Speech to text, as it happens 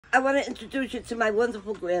I want to introduce you to my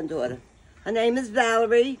wonderful granddaughter. Her name is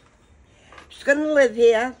Valerie. She's going to live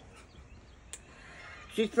here.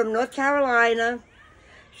 She's from North Carolina.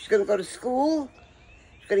 She's going to go to school.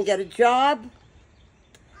 She's going to get a job.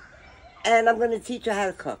 And I'm going to teach her how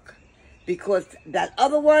to cook. Because that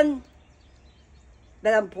other one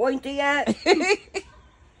that I'm pointing at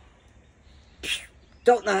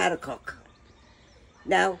don't know how to cook.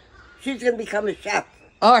 Now, she's going to become a chef.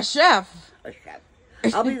 Oh, a chef. A chef.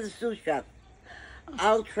 I'll be the sous chef.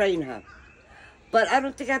 I'll train her. But I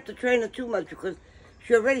don't think I have to train her too much because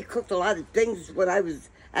she already cooked a lot of things when I was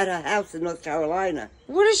at her house in North Carolina.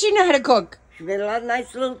 What does she know how to cook? She made a lot of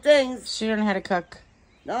nice little things. She don't know how to cook.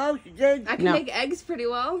 No, she did. I can make eggs pretty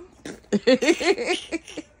well.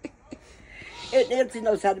 And Nancy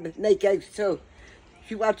knows how to make eggs too.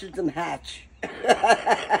 She watches them hatch.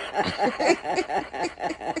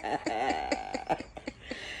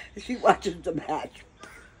 She watches them hatch.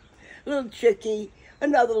 Little chickie,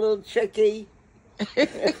 another little chickie.